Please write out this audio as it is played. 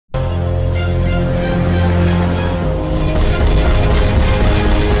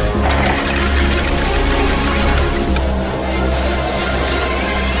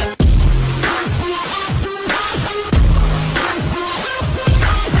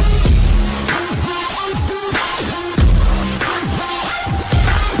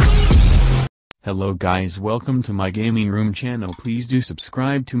Hello guys, welcome to my gaming room channel. Please do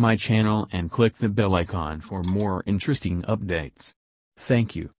subscribe to my channel and click the bell icon for more interesting updates.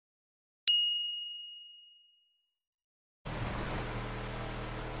 Thank you.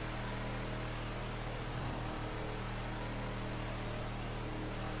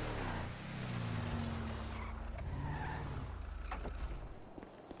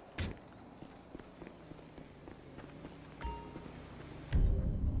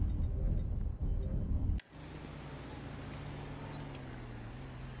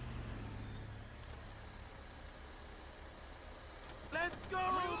 Let's go,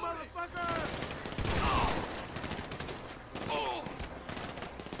 motherfucker!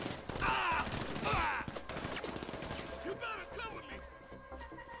 You better come with me!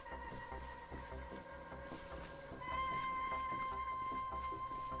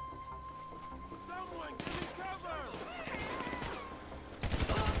 Someone give me cover!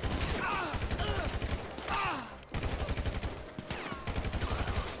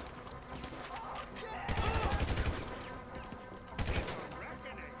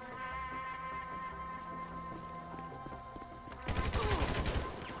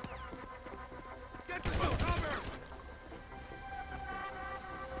 Get yourself cover!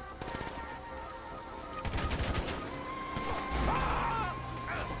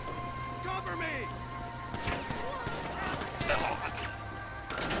 Cover me!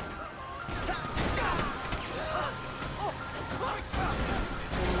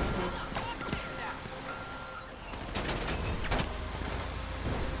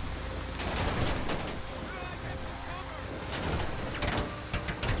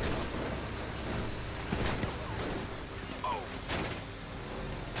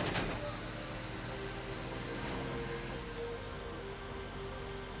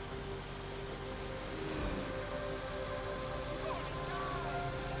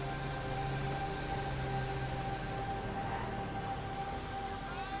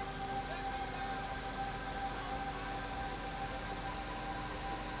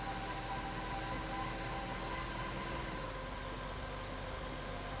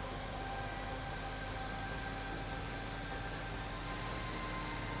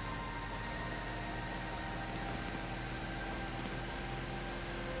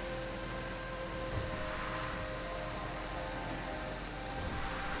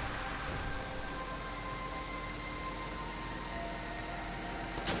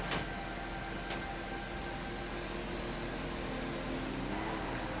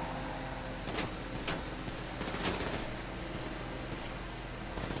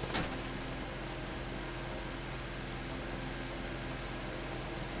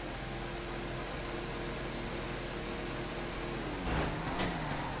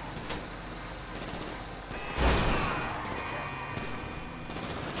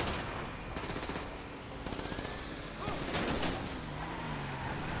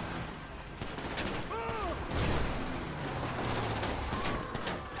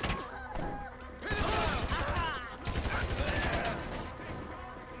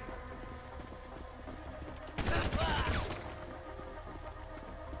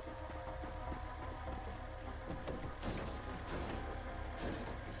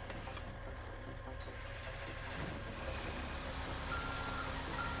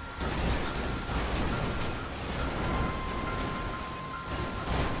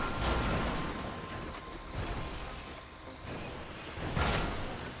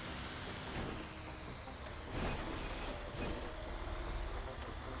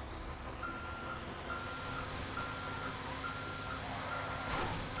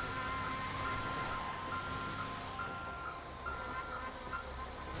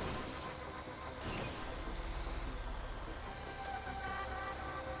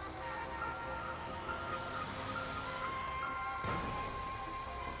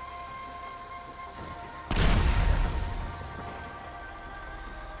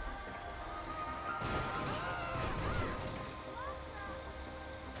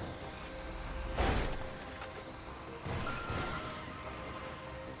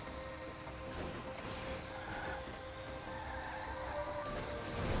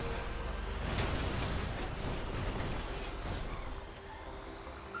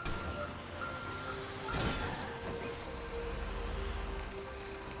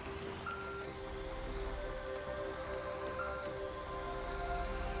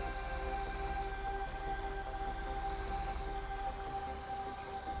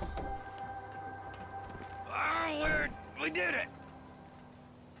 We did it!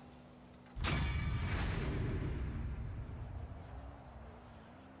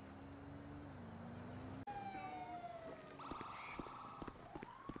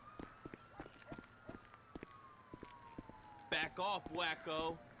 Back off,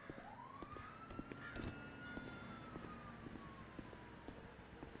 wacko.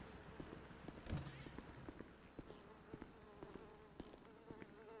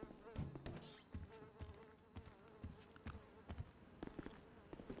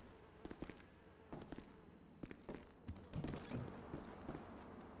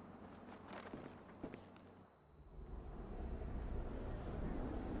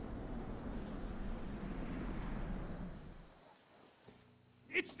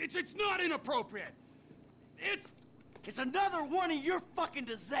 It's not inappropriate. It's another one of your fucking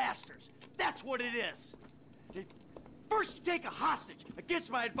disasters. That's what it is. First you take a hostage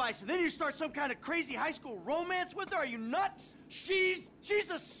against my advice, and then you start some kind of crazy high school romance with her. Are you nuts? She's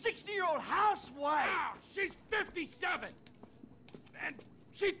a 60-year-old housewife. Ah, she's 57. And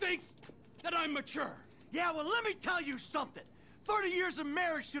she thinks that I'm mature. Yeah, well, let me tell you something. 30 years of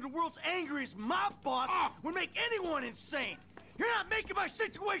marriage to the world's angriest mob boss would make anyone insane. You're not making my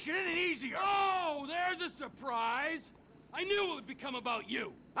situation any easier! Oh, there's a surprise! I knew it would become about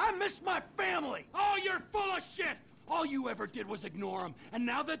you! I miss my family! Oh, you're full of shit! All you ever did was ignore them, and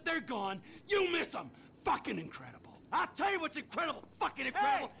now that they're gone, you miss them! Fucking incredible! I'll tell you what's incredible! Fucking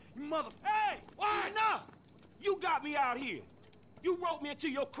incredible! Hey. You mother... Hey! What? Enough! You got me out here. You roped me into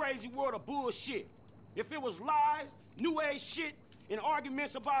your crazy world of bullshit. If it was lies, new age shit, and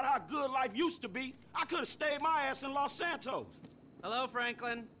arguments about how good life used to be, I could have stayed my ass in Los Santos. Hello,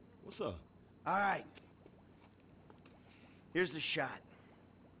 Franklin. What's up? All right. Here's the shot.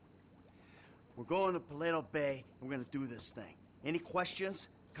 We're going to Paleto Bay, and we're gonna do this thing. Any questions?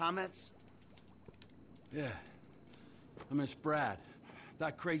 Comments? Yeah. I miss Brad. If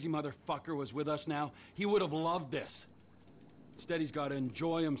that crazy motherfucker was with us now, he would have loved this. Instead, he's got to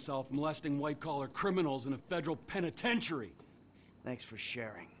enjoy himself molesting white-collar criminals in a federal penitentiary. Thanks for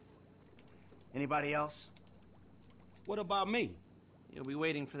sharing. Anybody else? What about me? You'll be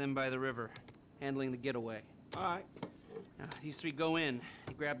waiting for them by the river, handling the getaway. All right. Now, these three go in,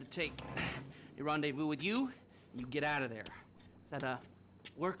 you grab the take. They rendezvous with you, and you get out of there. Does that,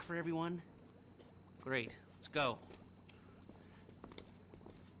 work for everyone? Great, let's go.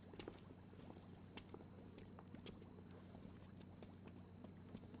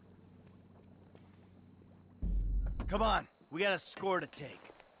 Come on, we got a score to take.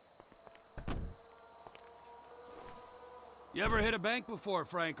 You ever hit a bank before,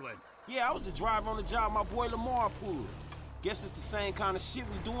 Franklin? Yeah, I was the driver on the job my boy Lamar pulled. Guess it's the same kind of shit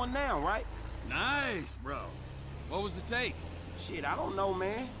we doing now, right? Nice, bro. What was the take? Shit, I don't know,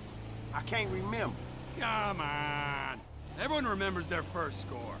 man. I can't remember. Come on. Everyone remembers their first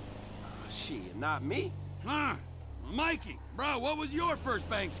score. Shit, not me. Huh? Mikey, bro, what was your first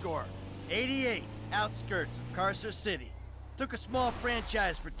bank score? 88, outskirts of Carcer City. Took a small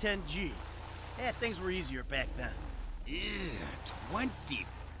franchise for 10G. Yeah, things were easier back then. Yeah,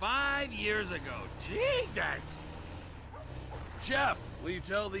 25 years ago. Jesus! Jeff, will you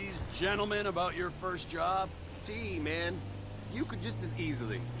tell these gentlemen about your first job? T, man. You could just as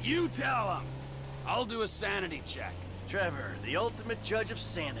easily. You tell them. I'll do a sanity check. Trevor, the ultimate judge of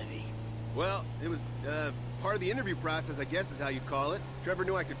sanity. Well, it was, part of the interview process, I guess is how you'd call it. Trevor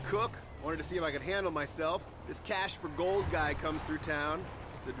knew I could cook, wanted to see if I could handle myself. This cash for gold guy comes through town.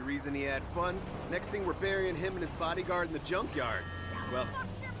 Stood to reason he had funds. Next thing, we're burying him and his bodyguard in the junkyard. Well,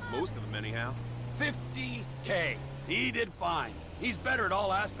 most of them anyhow. 50K. He did fine. He's better at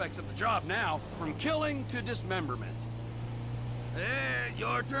all aspects of the job now, from killing to dismemberment. Hey,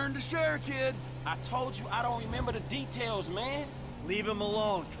 your turn to share, kid. I told you I don't remember the details, man. Leave him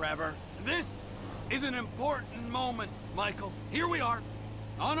alone, Trevor. This is an important moment, Michael. Here we are,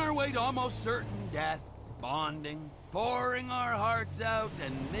 on our way to almost certain death, bonding, pouring our hearts out,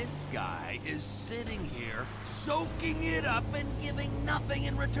 and this guy is sitting here, soaking it up and giving nothing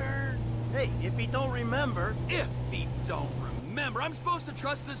in return. Hey, if he don't remember... If he don't remember, I'm supposed to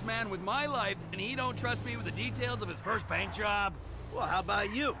trust this man with my life, and he don't trust me with the details of his first bank job? Well, how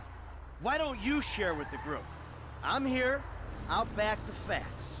about you? Why don't you share with the group? I'm here. I'll back the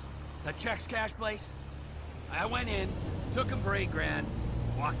facts. The checks cash place? I went in, took him for $8 grand,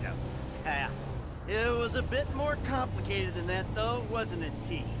 walked out. Yeah. It was a bit more complicated than that, though, wasn't it,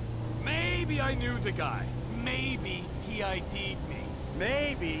 T? Maybe I knew the guy. Maybe he ID'd me.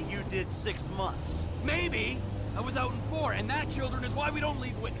 Maybe you did 6 months. Maybe I was out in 4, and that, children, is why we don't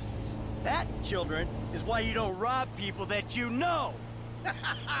leave witnesses. That, children, is why you don't rob people that you know.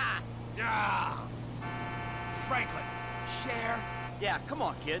 Ah. Franklin, share? Yeah, come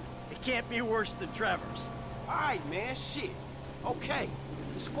on, kid. It can't be worse than Trevor's. All right, man, shit. Okay,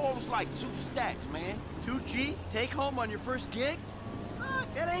 the score was like 2 stacks, man. 2G, take home on your first gig?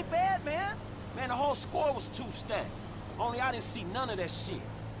 That ain't bad, man. Man, the whole score was 2 stacks. Only I didn't see none of that shit.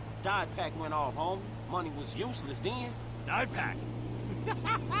 Dye pack went off, homie. Money was useless then. Dye pack.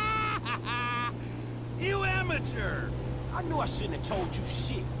 You amateur! I knew I shouldn't have told you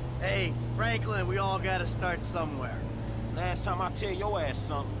shit. Hey, Franklin, we all gotta start somewhere. Last time I tell your ass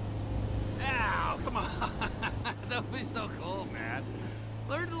something. Ow, come on. Don't be so cold, man.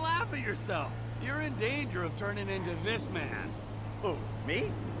 Learn to laugh at yourself. You're in danger of turning into this man. Who,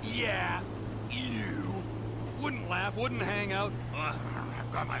 me? Yeah, you. Wouldn't laugh, wouldn't hang out.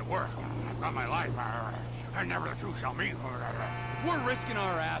 I've got my work, I've got my life, and never the two shall meet. If we're risking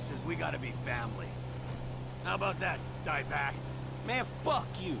our asses, we gotta be family. How about that, Dieback? Man, fuck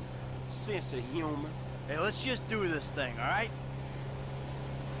you. Sense of humor. Hey, let's just do this thing, all right?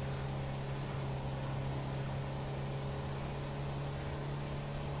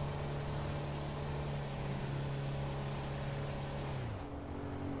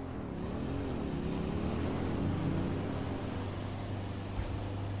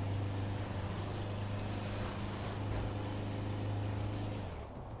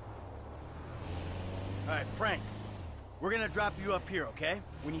 All right, Frank, we're gonna drop you up here, okay?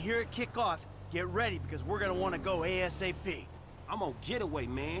 When you hear it kick off, get ready, because we're gonna want to go ASAP. I'm on getaway,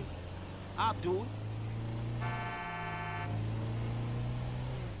 man. I'll do it.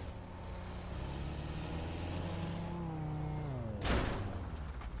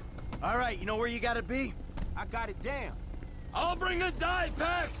 All right, you know where you gotta be? I got it down. I'll bring a dye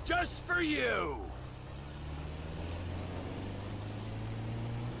pack just for you.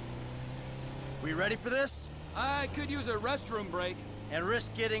 We ready for this? I could use a restroom break. And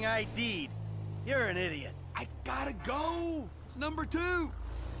risk getting ID'd. You're an idiot. I gotta go. It's number 2.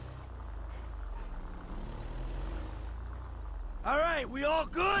 All right, we all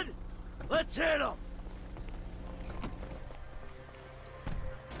good? Let's hit them.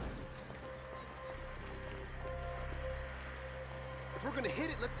 If we're gonna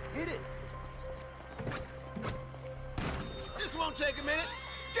hit it, let's hit it. This won't take a minute.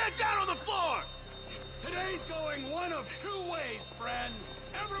 Get down on the floor! Today's going one of 2 ways, friends.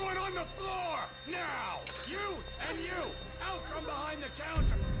 Everyone on the floor, now! You and you, out from behind the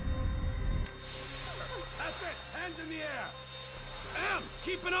counter. That's it, hands in the air. Em,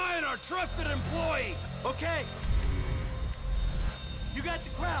 keep an eye on our trusted employee. Okay. You got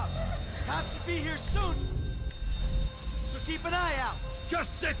the crowd. Cops should be here soon. So keep an eye out.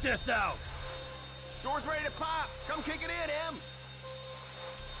 Just sit this out. Door's ready to pop. Come kick it in, Em.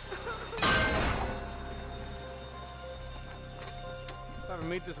 If I ever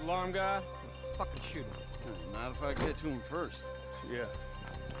meet this alarm guy, fucking shoot him. Not if I get to him first. Yeah.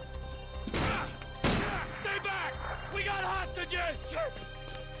 Stay back! We got hostages!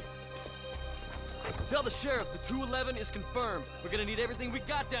 Tell the sheriff the 211 is confirmed. We're gonna need everything we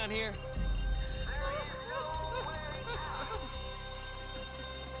got down here.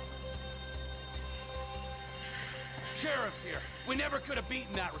 Sheriff's here. We never could have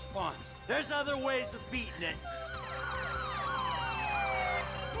beaten that response. There's other ways of beating it.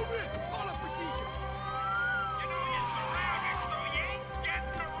 Move in. Call up procedure. You know you're surrounded, so you ain't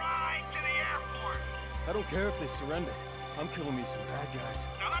getting a ride to the airport. I don't care if they surrender. I'm killing me some bad guys.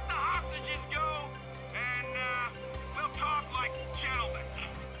 Now let the hostages go, and we'll talk like gentlemen.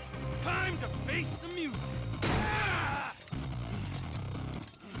 Time to face the music.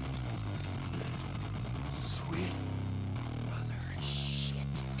 Sweet mother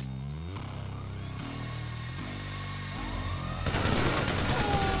shit.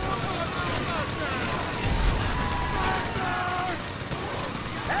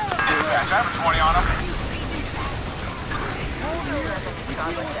 Dispatch, I have a 20 on him.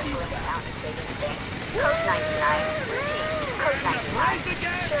 Code 99, routine. Code 99.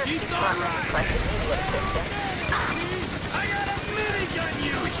 He's all right. I got a minigun,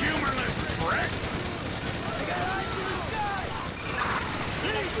 you humorless prick! I got eyes to the sky!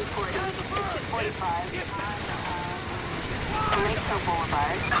 Energy reporting 645 on Lakeshore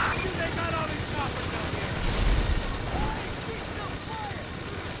Boulevard. They got all these coppers out here.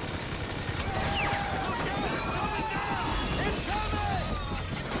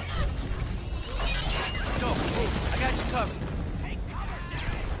 Go, move. I got you covered.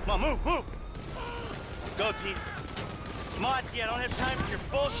 Come on, move, move. Go, T. Come on, T. I don't have time for your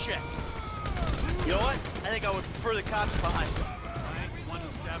bullshit. You know what? I think I would prefer the cops behind. I ain't the one who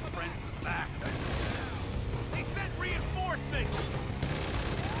stabbed friends in the back. They sent reinforcements.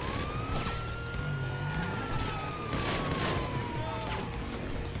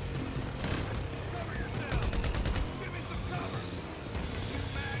 Cover yourself. Give me some cover. You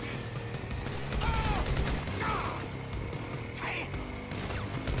maggot. Oh! God! Damn!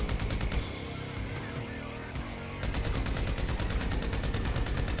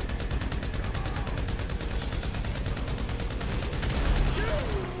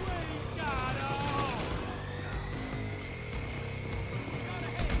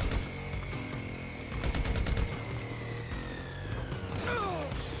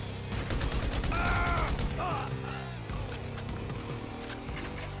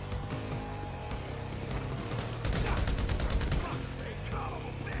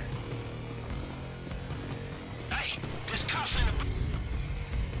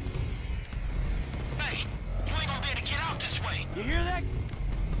 You hear that?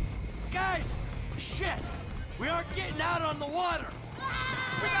 Guys! Shit! We aren't getting out on the water!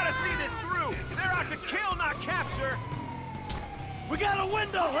 We gotta see this through! They're out to kill, not capture! We got a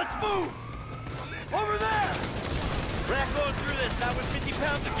window! Let's move! Over there! We're not going through this, not with 50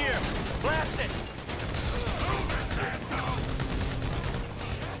 pounds of gear. Blast it!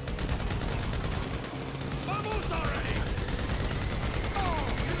 Vamos already!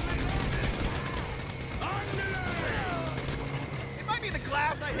 It might be the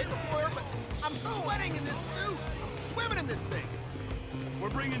glass I hit before, but I'm sweating in this suit. I'm swimming in this thing. We're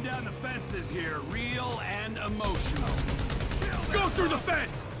bringing down the fences here, real and emotional. Go through the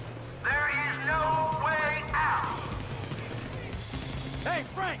fence! There is no way out! Hey,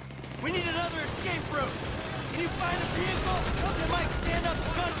 Frank! We need another escape route! Can you find a vehicle? Something that might stand up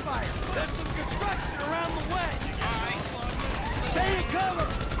to gunfire! There's some construction around the way! Stay in cover!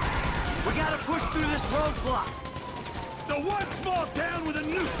 We gotta push through this roadblock! The one small town with a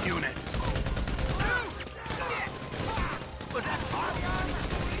noose unit! Was that Army?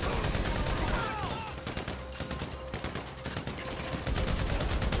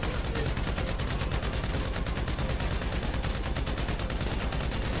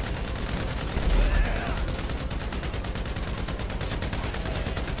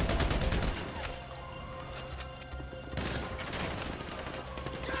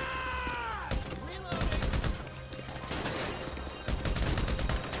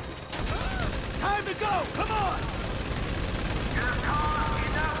 Time to go! Come on! You've caused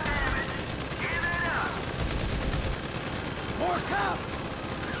enough damage. Give it up! More cops!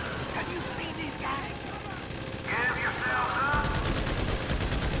 Have you seen these guys? Give yourselves up!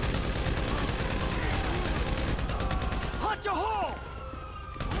 Punch a hole!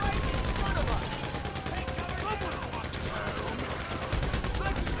 Right in front of us.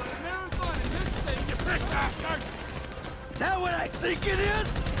 Is that what I think it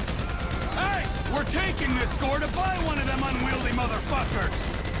is? Hey! We're taking this score to buy one of them unwieldy motherfuckers!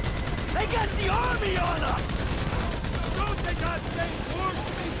 They got the army on us! Don't they got state wars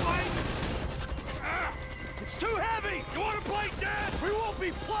to be fighting? It's too heavy! You wanna play dead? We won't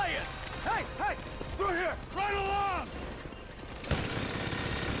be playing! Hey, hey! Through here! Right along!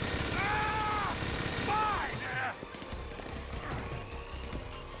 Fine!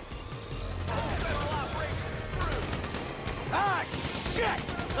 Ah, shit!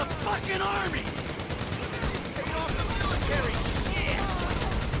 The fucking army! Taking off the military shit!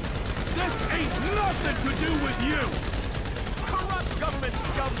 This ain't nothing to do with you! Corrupt government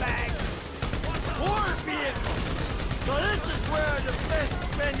scumbag! War vehicle! So this is where our defense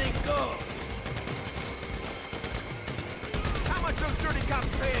spending goes! How much those dirty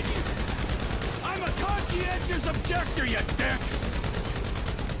cops paying you? I'm a conscientious objector, you dick!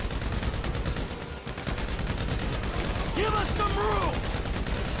 Give us some room!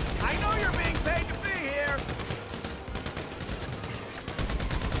 I know you're being paid to be here!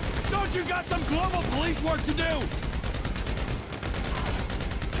 Don't you got some global police work to do?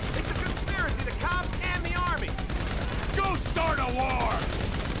 It's a conspiracy, the cops and the army! Go start a war!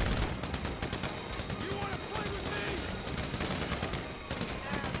 You wanna play with me?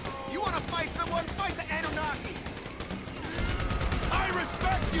 You wanna fight someone? Fight the Anunnaki! I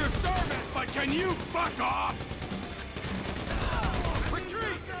respect your service, but can you fuck off?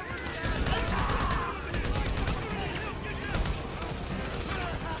 Retreat!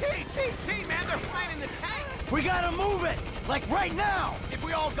 T, man, they're flying in the tank! We gotta move it! Like right now! If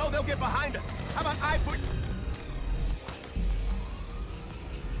we all go, they'll get behind us. How about I push...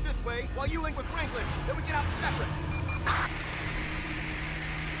 this way, while you link with Franklin, then we get out separate.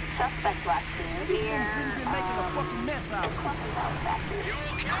 Suspect last seen These here. things really been making a fucking mess out of it. You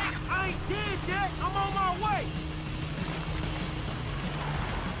okay? I ain't dead yet! I'm on my way!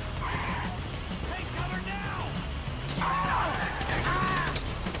 Take cover now!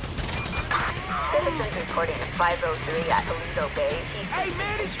 Citizens reporting 503 at Toledo Bay. Hey,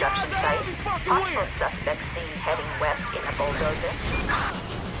 man, these Construction guys are site. heavy fucking Possible weird! suspect seen heading west in a bulldozer.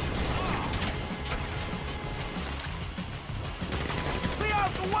 Clear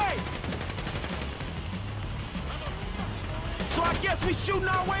out the way! So I guess we shooting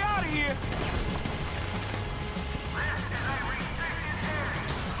our way out of here!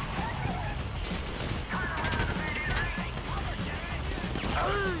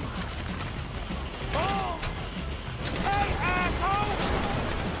 Oh! Hey, asshole!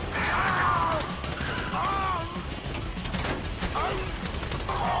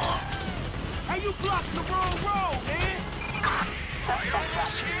 Hey, you blocking the wrong road, man!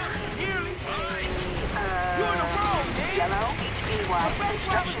 Nearly. You're in the wrong, man! Yellow, The HBY, bank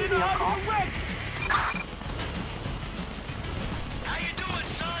robbers in the other vehicle. direction!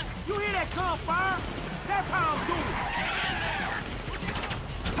 gunfire. That's how I'm doing.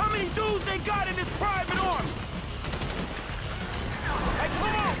 How many dudes they got in this private army? Hey,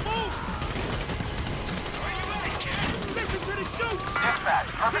 come on, move! Listen to the shoot! Dispatch,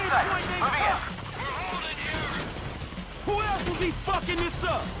 perfect sight. Moving in. We're holding here. Who else will be fucking this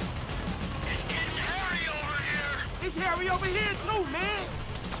up? It's getting hairy over here. It's hairy over here too, man.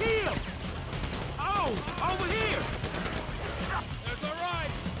 Chill. Oh, over here. That's all right.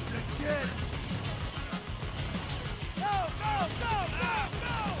 Good. Go, go, go, go,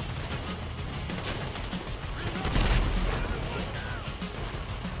 go!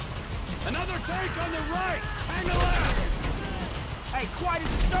 Another tank on the right! Hang a left! Hey, quite a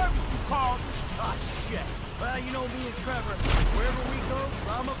disturbance you caused. Oh, shit. Well, you know me and Trevor. Wherever we go,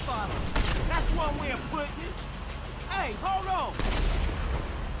 drama follows. That's one way of putting it. Hey, hold on.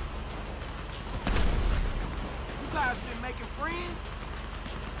 You guys been making friends?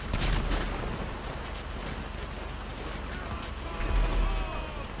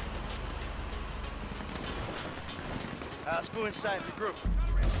 Let's go inside the group.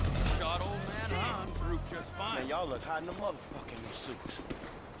 Shot old man, huh? Group just fine. Man, y'all look hot in the motherfucking in these suits.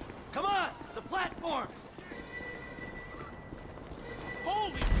 Come on, the platform.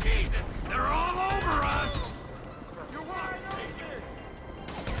 Holy Jesus! They're all over us! You're wide open.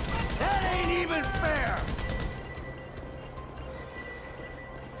 That ain't even fair.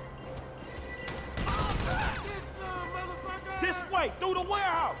 This way, through the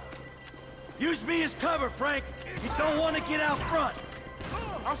warehouse. Use me as cover, Frank. You don't want to get out front.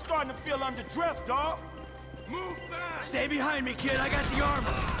 I'm starting to feel underdressed, dog. Move back! Stay behind me, kid. I got the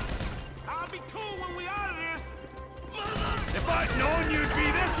armor. I'll be cool when we out of this. If I'd known you'd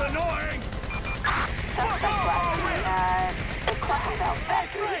be this annoying! The Crocodile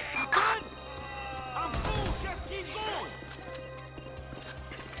Factory. Frank, you good? I'm cool, just keep going.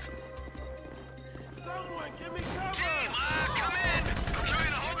 Someone give me cover. Team, come in. I'm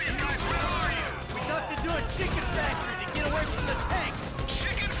trying to hold these guys. Where are you? We ducked into a chicken factory to get away from the tanks.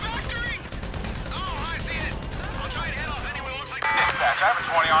 Chicken factory? Oh, I see it. I'll try and head off anywhere looks like... Dispatch, I have a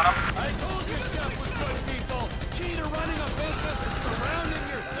 20 on him. I told you Chef was good, people. Key to running a business is surrounding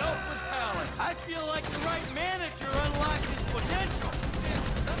yourself with talent. I feel like the right manager unlocked his potential.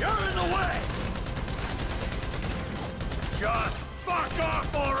 You're in the way. Just fuck off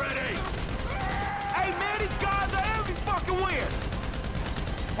already! Hey, man, these guys are every fucking where.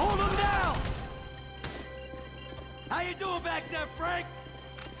 Hold him down. How you doing back there, Frank?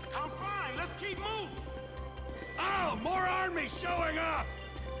 I'm fine. Let's keep moving. Oh, more army showing up!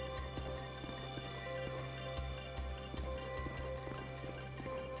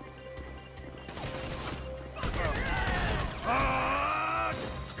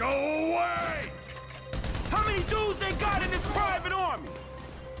 Go away! How many dudes they got in this private army?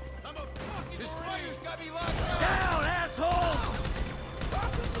 This fire's got me locked down! Down, assholes!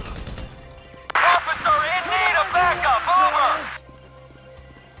 Officer in need of backup. Over.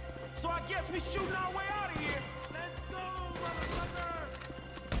 So I guess we shooting our way out of here. Let's go,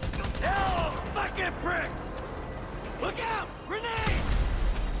 motherfucker! Hell, fucking bricks! Look out! Grenade!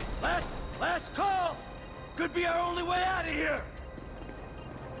 Last call! Could be our only way out of here!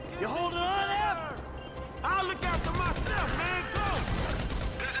 You holding on, F? I'll look after myself, man. Go!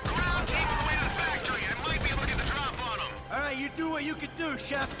 There's a ground team on the way to the factory. I might be able to get the drop on them. All right, you do what you can do,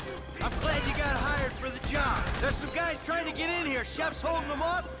 Chef. I'm glad you got hired for the job. There's some guys trying to get in here. Chef's holding them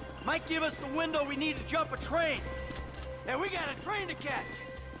off. Might give us the window we need to jump a train. And we got a train to catch.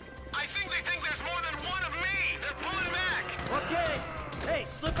 I think they think there's more than one of me. They're pulling back. Okay. Hey,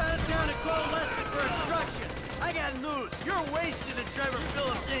 slip out of town and call Leslie for instructions. I got news. You're wasted in Trevor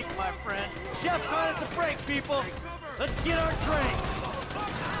Phillips Inc., my friend. Chef caught us a break, people. Let's get our train.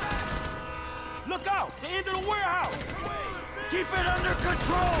 Look out! The end of the warehouse! Keep it under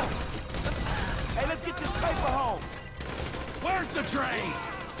control. Hey, let's get this paper home. Where's the train?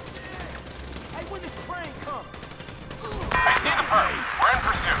 Hey, when this train come? I see the perp. We're in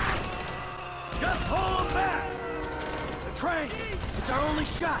pursuit. Just hold them back. The train. It's our only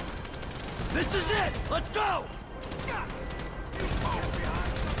shot. This is it. Let's go.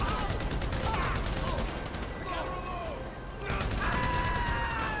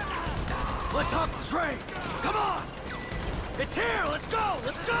 Let's hop the train. Come on. It's here. Let's go.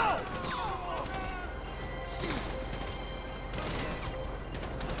 Let's go.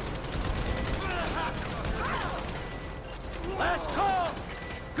 Last call.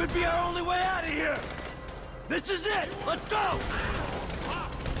 Could be our only way out of here. This is it. Let's go.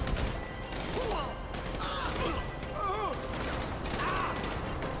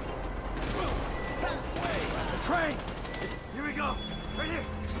 The train. Here we go. Right here.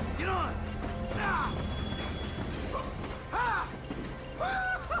 Get on! Ah! Ah!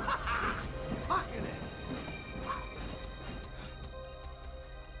 Fucking it!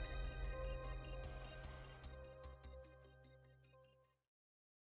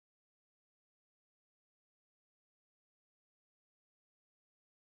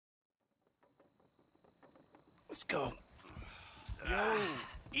 Let's go. Yo,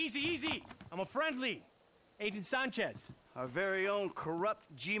 easy, easy. I'm a friendly. Agent Sanchez. Our very own corrupt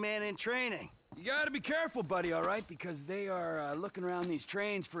G-man in training. You gotta be careful, buddy, all right? Because they are looking around these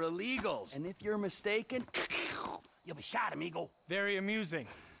trains for illegals. And if you're mistaken, you'll be shot, amigo. Very amusing.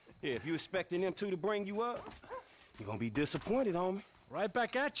 Yeah, if you expecting them two to bring you up, you're gonna be disappointed, homie. Right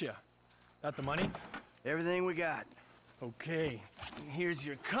back at you. Got the money? Everything we got. Okay, here's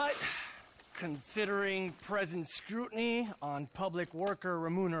your cut. Considering present scrutiny on public worker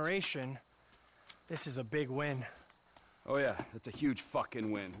remuneration, this is a big win. Oh yeah, that's a huge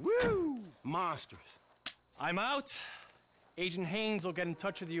fucking win. Woo! Monsters. I'm out. Agent Haynes will get in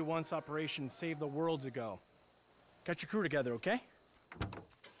touch with you once Operation Save the World's a go. Get your crew together, okay?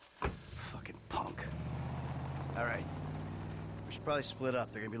 Fucking punk. All right. We should probably split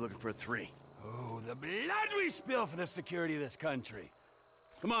up. They're gonna be looking for a 3. Oh, the blood we spill for the security of this country.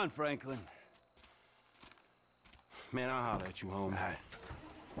 Come on, Franklin. Man, I'll holler at you, homie. All right.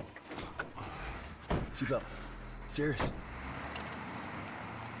 Seatbelt. Serious.